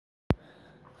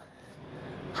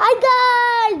Hi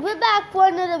guys, we're back for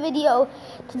another video.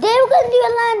 Today we're going to do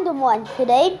a random one.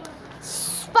 Today,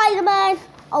 Spider-Man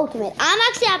Ultimate. I'm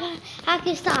actually at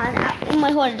Pakistan on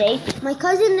my holiday. My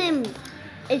cousin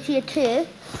is here too.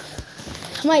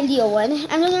 My Leo one.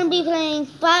 And we're going to be playing,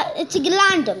 but it's a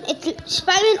random. It's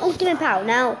Spider-Man Ultimate Power.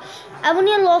 Now, I've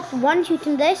only unlocked one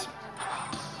shooting this.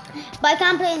 But I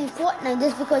can't play in Fortnite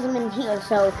just because I'm in here.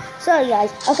 So, sorry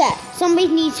guys. Okay, somebody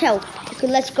needs help. Okay,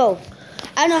 let's go.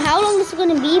 I don't know how long this is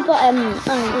going to be, but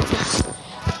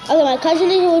okay, my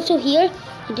cousin is also here.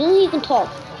 He doesn't even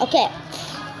talk. Okay,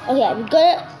 we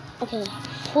gotta. Okay,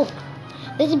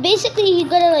 this is basically you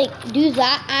gotta like do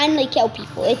that and like kill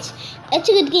people. It's a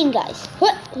good game, guys.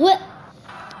 What?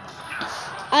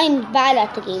 I'm bad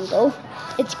at the game though.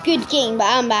 It's a good game, but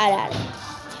I'm bad at it.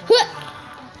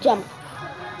 Jump.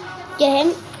 Get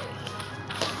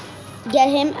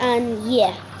him, and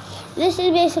yeah. This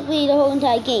is basically the whole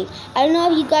entire game. I don't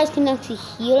know if you guys can actually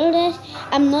hear this.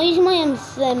 I'm not using my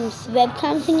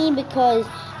webcam thingy because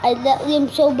I'm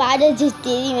so bad I just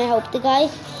didn't even help the guy.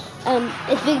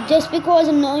 Just because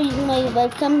I'm not using my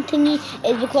webcam thingy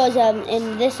is because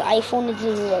in this iPhone it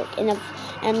doesn't work, and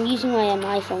I'm using my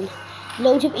iPhone.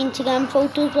 Loads of Instagram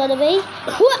photos, by the way.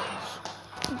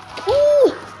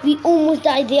 Ooh, we almost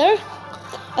died there.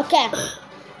 Okay.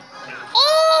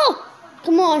 Oh,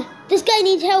 come on! This guy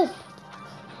needs help.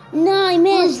 No, I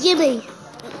missed. Gibby.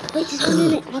 Wait just 1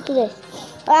 minute after this.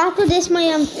 After this,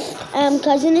 my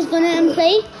cousin is gonna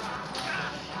play.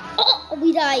 Oh,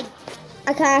 we died.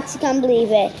 I can't believe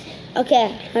it.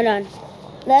 Okay, hold on.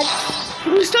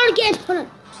 We'll start again. Hold on.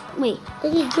 Wait. Go.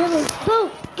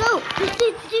 Just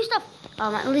do stuff. Oh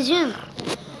man, resume.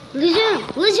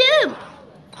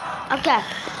 Okay.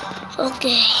 Go.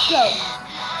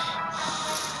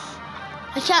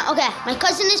 I can't. Okay, my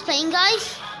cousin is playing,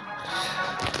 guys.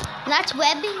 That's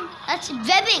webbing.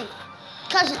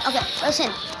 Cousin, okay,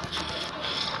 listen.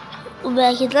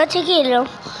 Let's take it, though.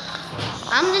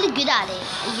 I'm really good at it.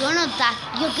 You're not that.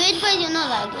 You're good, but you're not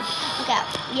that good. Okay,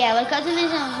 yeah, my cousin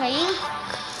is playing.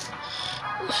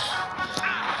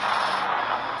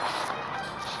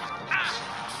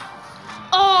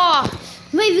 Oh,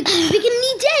 wait, we can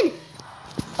meet in.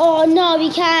 Oh no, we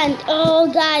can't. Oh,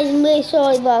 guys, I'm really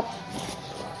sorry, but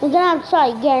we're gonna have to try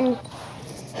again.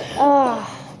 Oh.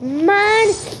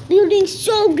 Man, we were doing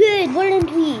so good,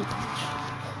 weren't we?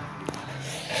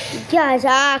 Guys,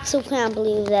 I actually can't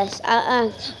believe this.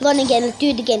 Run again, let's do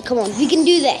it again. Come on, we can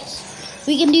do this.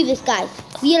 We can do this, guys.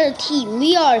 We are a team.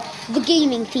 We are the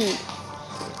gaming team.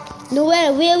 No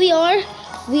matter where we are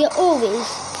always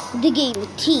the gaming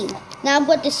team. Now I've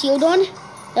got the shield on.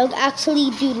 That'll actually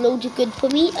do loads of good for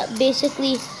me.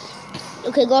 Basically,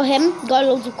 okay, got him. Got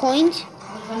loads of coins.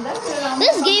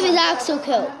 This game is actually so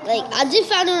cool. Like, I just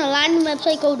found it on a random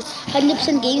website called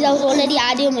 100% Games. I was already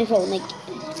added on my phone. Like,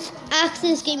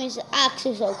 actually, this game is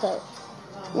actually so cool.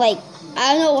 Like,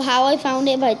 I don't know how I found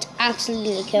it, but it's actually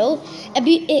really cool. It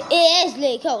is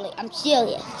really cool. Like, I'm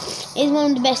serious. It's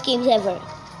one of the best games ever.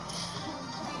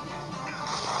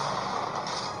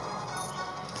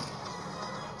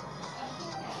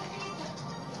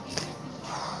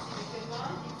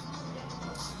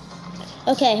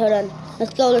 Okay, hold on.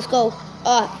 Let's go.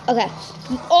 Oh, okay.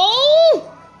 Oh!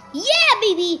 Yeah,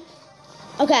 baby!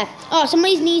 Okay. Oh,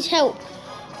 somebody needs help.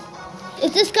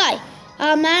 It's this guy.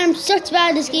 Oh, man, I'm such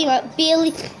bad at this game. I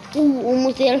barely... Ooh,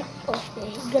 almost there.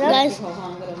 Okay. Guys.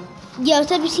 Yeah,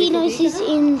 have you seen noises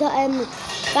in the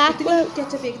backward?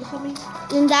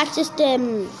 And that's just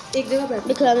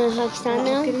because I'm in Pakistan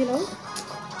now. I don't know.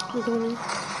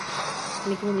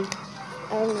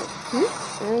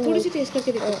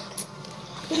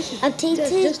 I've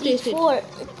tasted it before.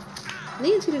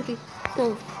 नहीं अच्छी लगती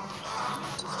No.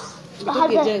 तो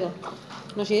गिर जाएगा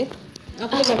नशेर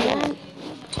आप लोग बैठो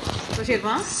नशेर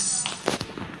वहाँ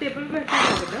टेबल पे बैठना है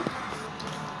बेटा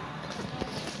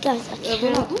क्या वो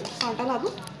ला दूँ कांटा ला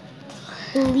दूँ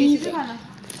किसी से खाना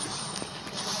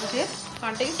नशेर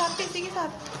कांटे के साथ किसी के साथ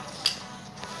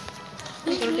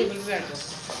चलो टेबल पे बैठ जाओ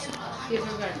टेबल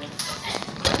पे बैठ जाओ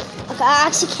I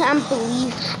actually can't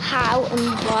believe how and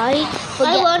why. I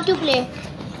want to play.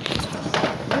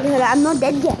 I'm not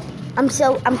dead yet. I'm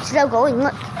still going.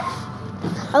 Look.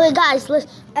 Okay, guys, let's.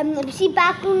 You see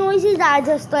background noises that are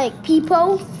just like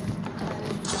people.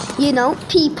 You know,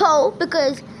 people,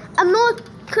 because I'm not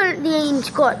currently in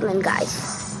Scotland, guys.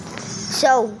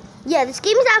 So yeah, this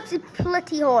game is actually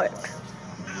pretty hard.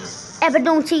 If I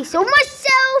don't say so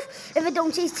myself.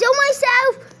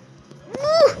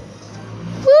 Woo!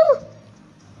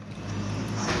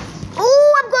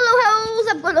 Oh, I've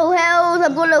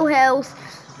got low health.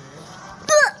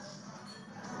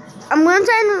 I'm gonna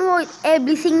try and avoid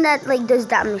everything that like does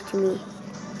damage to me.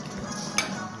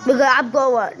 Because I've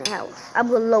got what health? I've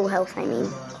got low health, I mean.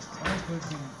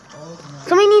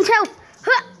 Somebody needs help.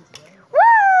 Huh. Woo!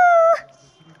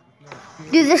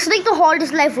 Dude, this is like the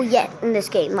hardest level yet in this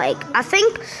game. Like, I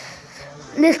think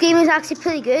this game is actually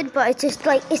pretty good, but it's just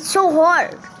like, it's so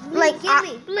hard. Like,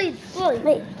 Please.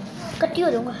 wait. Cut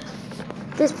you down.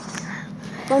 Just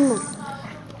one more.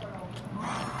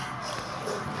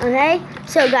 Okay,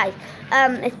 so guys,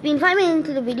 it's been 5 minutes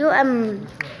into the video.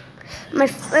 My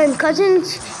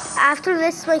cousins, after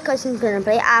this, my cousin's gonna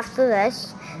play after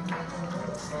this.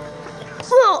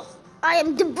 Whoa! I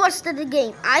am the worst at the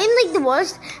game. I am like the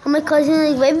worst, and my cousin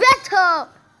is way better.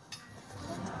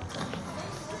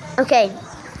 Okay.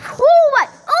 Oh my!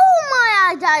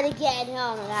 I died again.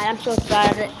 Oh my god, I'm so sorry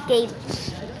at the game.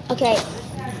 Okay.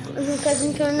 Is my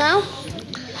cousin's turn now?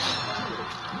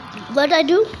 What do I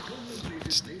do?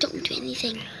 Just don't do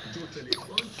anything.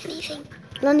 Don't do anything.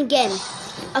 Run again.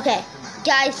 Okay,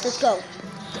 guys, let's go.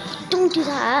 Don't do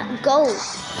that. Go.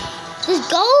 Just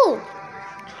go.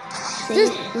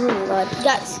 Just, oh my god,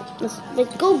 guys,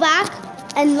 let's go back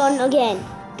and run again.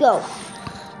 Go.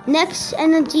 Next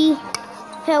energy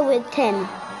fell with 10.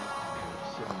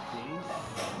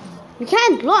 We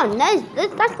can't run.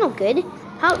 That's not good.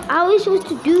 How are we supposed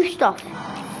to do stuff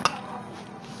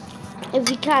if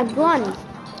we can't run?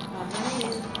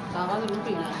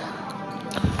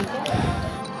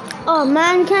 Oh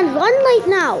man, can't run right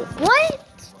now. What?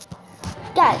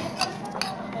 Guys,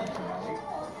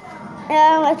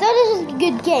 I thought this was a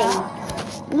good game.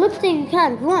 It looks like you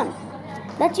can't run.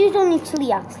 Let's use only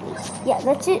 3 actually. Yeah,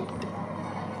 that's it.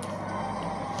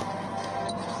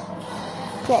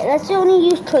 Okay, let's only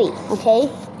use 3, okay?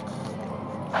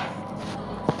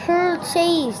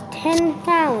 Purchase 10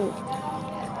 pounds.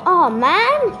 Oh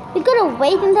man, we gotta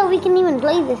wait until we can even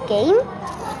play this game.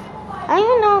 I don't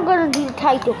even know I'm gonna do the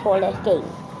title for this game.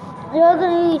 You're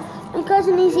gonna be, my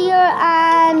cousin is here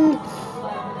and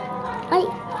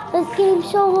this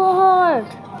game's so hard.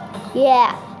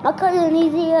 Yeah, my cousin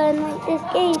is here and like this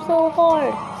game's so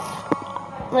hard.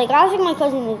 Like I think my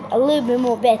cousin is a little bit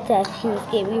more better in this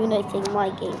game, even though it's in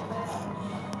my game.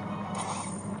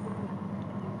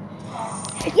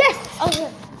 Yes! Okay.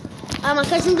 My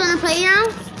cousin's gonna play now.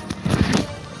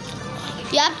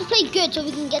 You have to play good so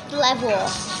we can get the level.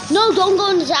 No, don't go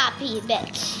in the zappy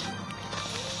bits.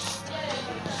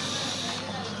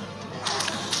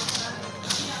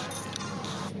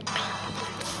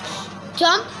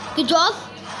 Jump. Good job.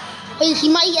 Wait, he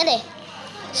might get it.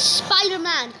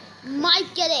 Spider-Man might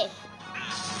get it.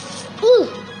 Ooh.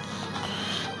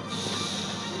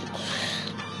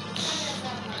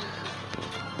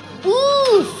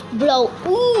 Oof, bro.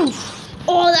 Oof.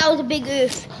 Oh, that was a big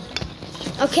oof.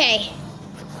 Okay.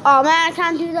 Oh man, I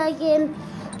can't do that again.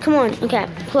 Come on. Okay,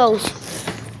 close.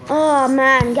 Oh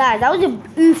man, guys, that was a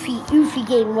oofy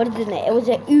game, wasn't it? It was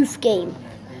an oof game.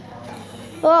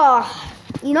 Oh,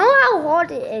 you know how hard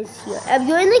it is here. If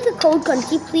you're in like a cold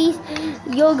country, please,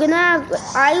 you're gonna have.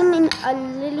 I'm in a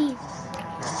really.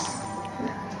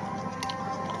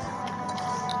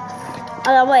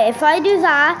 Wait, if I do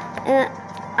that and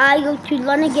I go to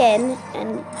run again,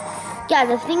 and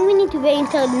guys, I think we need to wait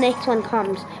until the next one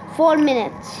comes. 4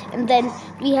 minutes, and then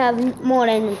we have more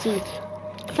energy.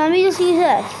 Can we just use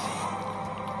this?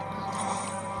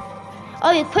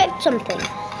 Oh, you equipped something.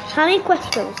 How many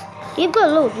crystals? You've got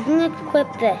loads. You can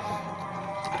equip this.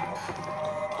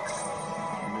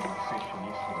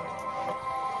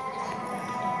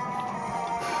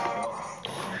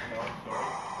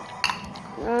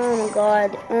 Oh my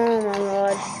god. Oh my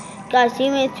god. Guys,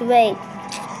 2 minutes to wait.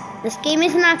 This game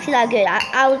isn't actually that good.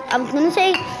 I was going to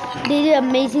say they did an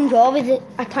amazing job with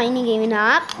a tiny game in the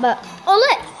app, but oh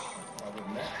look!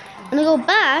 I'm going to go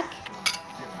back.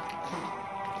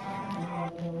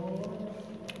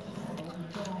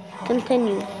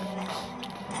 Continue.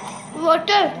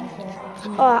 Water!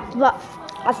 Oh, but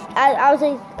I was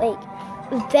like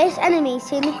this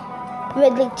animation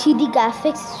with like 2D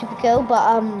graphics is super cool, but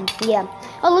yeah.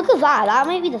 Oh, look at that. That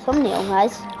might be the thumbnail,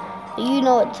 guys. You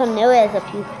know what thumbnail is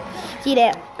if you see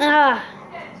that.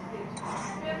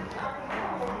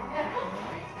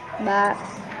 Back.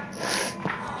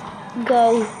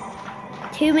 Go.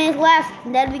 2 minutes left,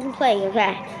 and then we can play,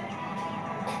 okay?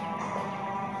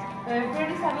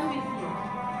 27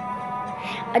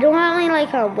 I don't have any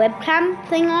like a webcam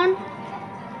thing on.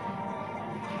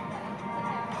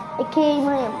 Okay,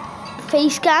 my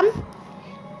face cam.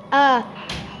 Huh?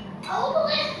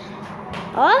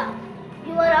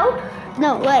 You are out?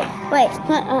 No, wait.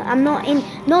 I'm not in.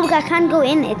 No, I can't go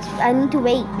in. I need to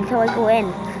wait until I go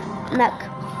in. Look.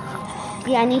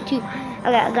 Yeah, I need to.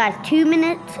 Okay, guys, 2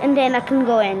 minutes and then I can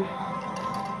go in.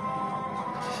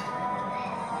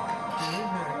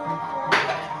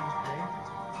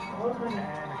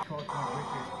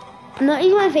 I'm not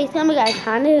using my face camera, guys.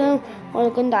 Hand it on or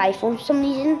look on the iPhone for some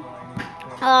reason.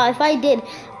 If I did, it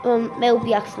would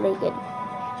be actually good.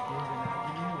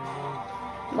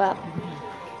 Well,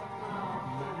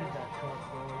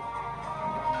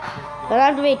 I'll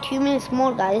have to wait 2 minutes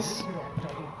more, guys.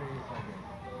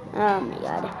 Oh my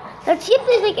god. Let's see if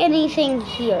there's like anything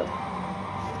here.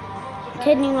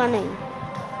 Continue running.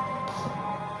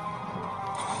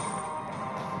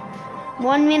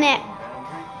 1 minute.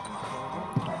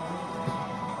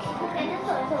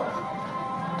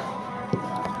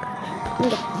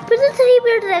 Put the 3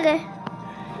 minutes there.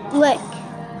 Look.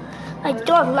 I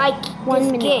don't like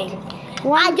this game.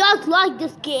 I don't like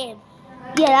this game.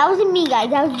 Yeah, that wasn't me, guys.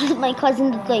 That was just my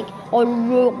cousin that's like, I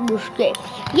love this game.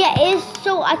 Yeah, it is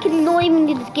so I can not even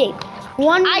do this game.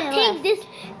 1 minute I think this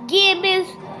game is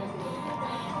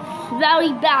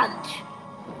very bad.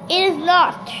 It is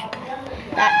not.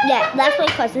 Yeah, that's my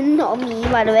cousin, not me,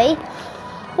 by the way.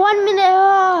 1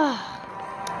 minute.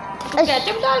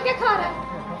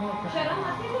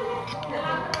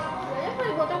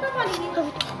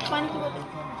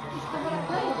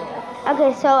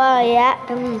 Okay, so yeah,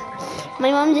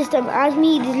 my mom just asked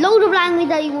me there's loads of language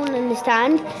that you won't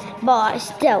understand, but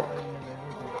still,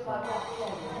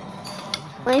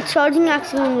 my charging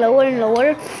actually going lower and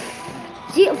lower.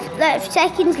 See,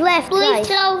 seconds left. Please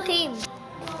tell him.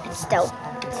 Still.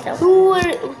 Who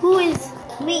is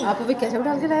me? आप अभी कैसे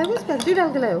डाल के लाए हो? Spaghetti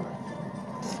डाल के लाए हो?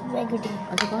 Spaghetti.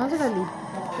 अच्छा कहाँ से डाली?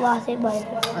 वहाँ से बाहर.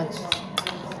 अच्छा.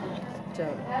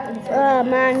 चलो. Oh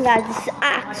man, guys, this is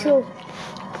actually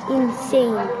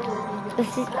insane.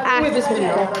 This is actually.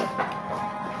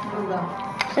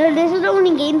 So this is the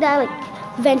only game that like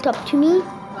went up to me.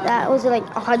 That was like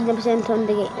 100% on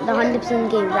the game, the 100%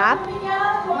 game wrap.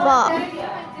 But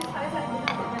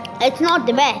it's not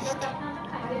the best.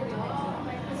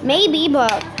 Maybe,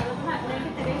 but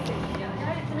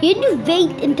you need to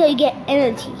wait until you get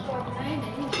energy.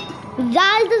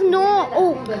 That does not.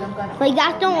 Oh, like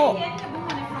that's not.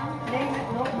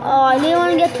 Oh, I really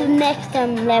want to get to the next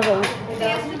level.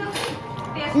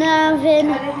 9,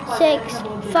 6,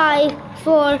 5,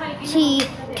 4, 3,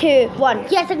 2, 1.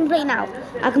 Yes, I can play now.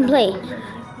 I can play.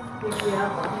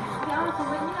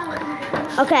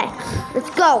 Okay, let's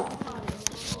go.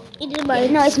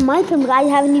 No, it's my turn, guys. I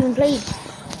haven't even played.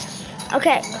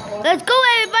 Okay, let's go,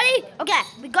 everybody. Okay,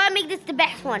 we gotta make this the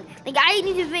best one. Like I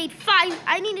need to wait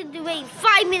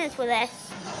 5 minutes for this.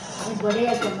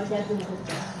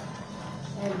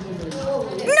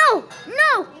 No!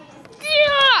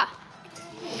 Yeah!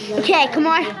 Okay, come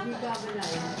on.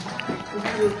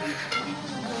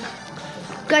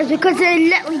 Guys, because they're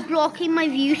literally blocking my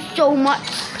view so much.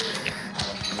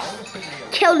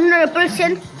 Killed another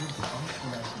person.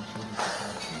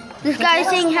 This guy is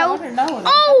saying help.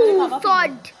 Oh,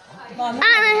 thud. And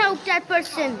I helped that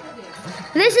person.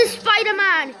 This is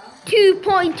Spider-Man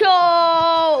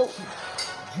 2.0.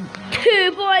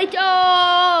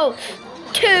 2.0.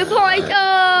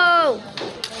 2.0.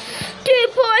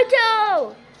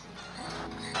 2.0.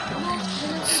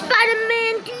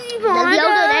 Spider-Man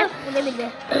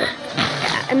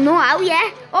 2.0. No, out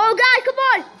yet. Oh, guys, come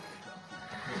on.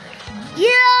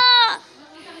 Yeah.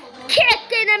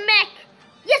 Kick in the neck.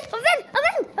 Yes, I win.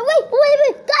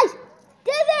 Wait, guys.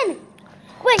 Did I win?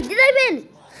 Wait, did I win?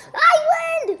 I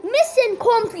win. Mission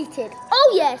completed.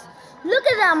 Oh, yes. Look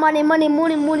at that money. Wait,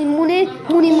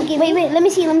 let me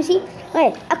see.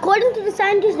 Wait, according to the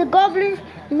scientists, the goblin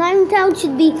Nine Town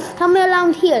should be somewhere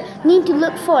around here. Need to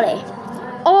look for it.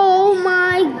 Oh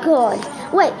my god.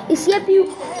 Wait, see if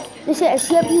you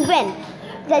win.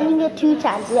 Then you get 2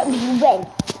 chances if you win.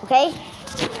 Okay?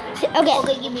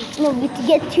 Okay, give me. No, you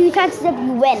get 2 chances if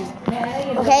you win.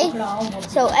 Okay?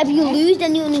 So if you lose,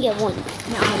 then you only get 1.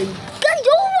 Guys,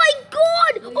 oh my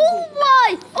god! Oh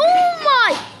my!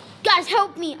 Guys,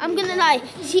 help me. I'm gonna die.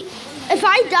 See, if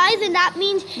I die, then that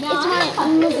means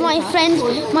it's my friend's,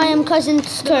 my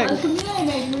cousin's turn.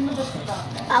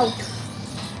 Out.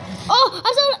 Oh,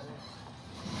 I saw.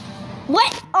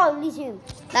 What? Oh, me too.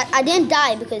 I didn't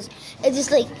die because it's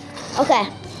just like, okay.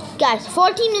 Guys,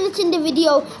 14 minutes in the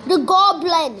video, the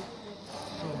goblin.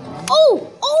 Oh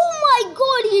my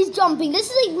god, he's jumping. This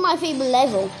is like my favorite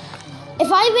level.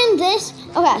 If I win this,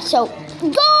 okay, so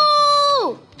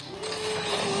go!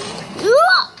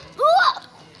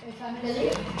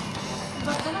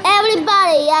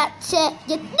 Everybody, that's it.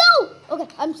 No! Okay,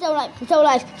 I'm still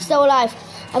alive.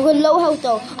 I've got low health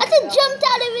though. I just jumped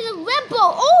out of the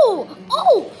rainbow. Oh,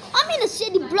 I'm in the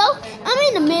city, bro. I'm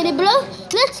in the middle, bro.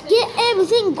 Let's get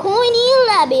everything coiny,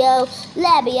 Labio.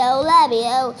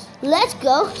 Let's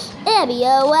go.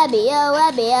 Labio.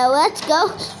 Let's go.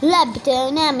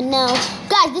 Labito, no.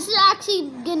 Guys, this is actually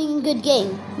getting a good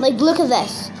game. Like, look at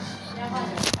this.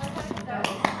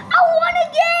 I won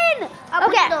again.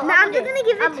 Okay, now I'm just gonna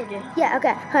give it. Yeah,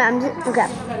 okay.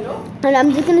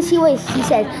 I'm just gonna see what he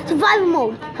says. Survival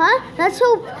mode, huh? Let's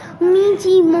hope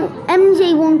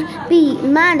MJ won't be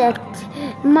mad at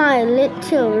my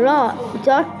little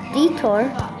detour.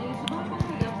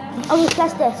 Okay,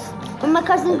 test this. When my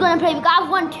cousin's gonna play, because I've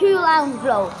won 2 rounds,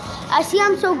 bro. I see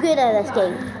I'm so good at this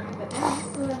game.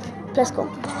 Let's go.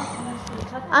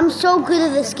 I'm so good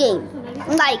at this game.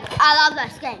 Like, I love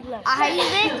this game. I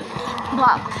hate it,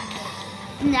 but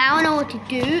now I know what to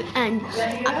do, and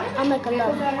I'm like a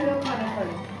love.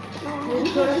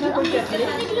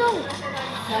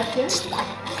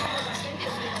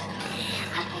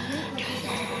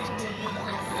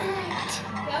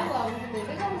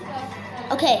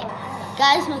 Okay,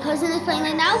 guys, my cousin is playing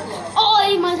right now.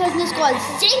 Oh, my cousin is called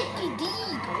Zappy.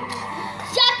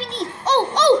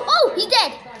 Oh, he's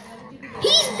dead.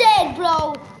 He's dead,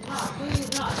 bro.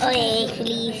 Oh,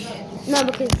 please. No,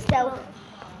 because it's stealth.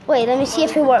 Wait, let me see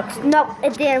if it works. No,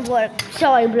 it didn't work.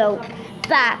 Sorry, bro.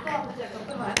 Back.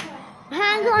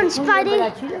 Hang on, Spidey.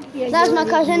 That's my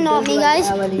cousin, not me, guys.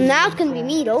 Now it's gonna be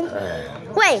me, though.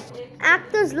 Wait,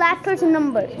 actors, letters, and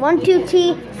numbers. 1, 2,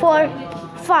 3, 4,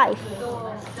 5.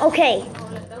 Okay.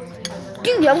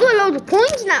 Dude, I'm gonna load the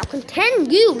points now.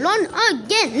 Continue. Run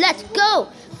again. Let's go.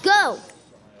 Go.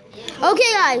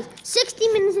 Okay, guys. 60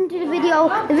 minutes into the video.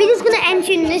 The video's gonna end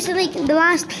soon. This is like the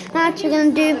last match we're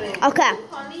gonna do. Okay.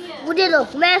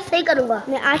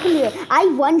 Yeah, I can do it. I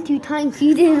won 2 times.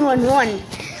 You didn't win 1.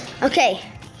 Okay.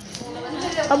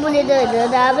 I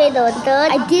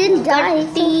didn't die.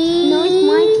 No,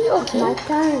 it's my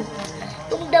turn.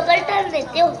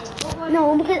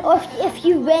 No, because if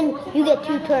you win, you get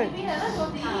 2 turns.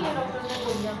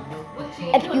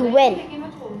 If you win,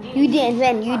 you didn't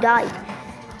win, you died.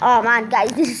 Oh man,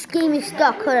 guys, this game is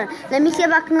stuck. Hold on. Let me see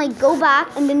if I can like go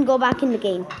back and then go back in the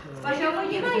game.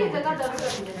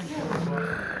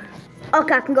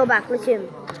 Okay, I can go back. Listen.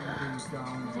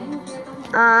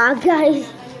 Guys,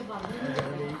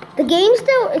 the game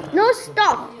still, it's not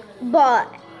stuck, but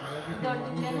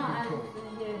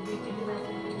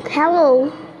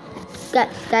hello,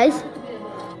 guys.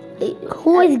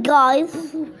 Who is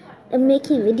guys? I'm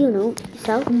making a video now.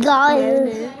 So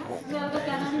guys,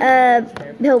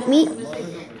 help me.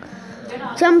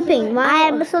 Jumping. I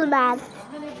am so bad.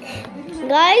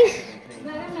 Guys.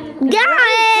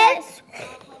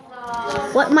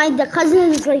 What the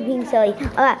cousin is like being silly.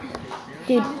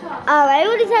 Dude.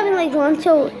 Everybody's having like one,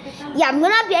 so yeah, I'm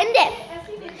gonna end it.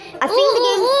 I think the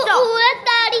game is stopped.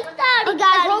 Oh,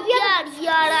 guys, hope you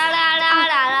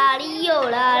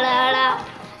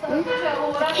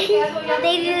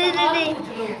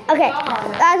okay,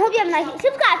 guys, hope you have a nice day.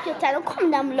 Subscribe to the channel,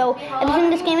 comment down below if you think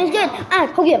this game is good,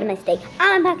 and hope you have a nice day.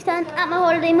 I'm in Pakistan at my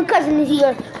holiday. My cousin is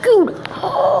here. Good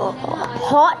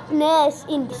hotness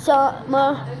in the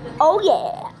summer. Oh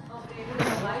yeah.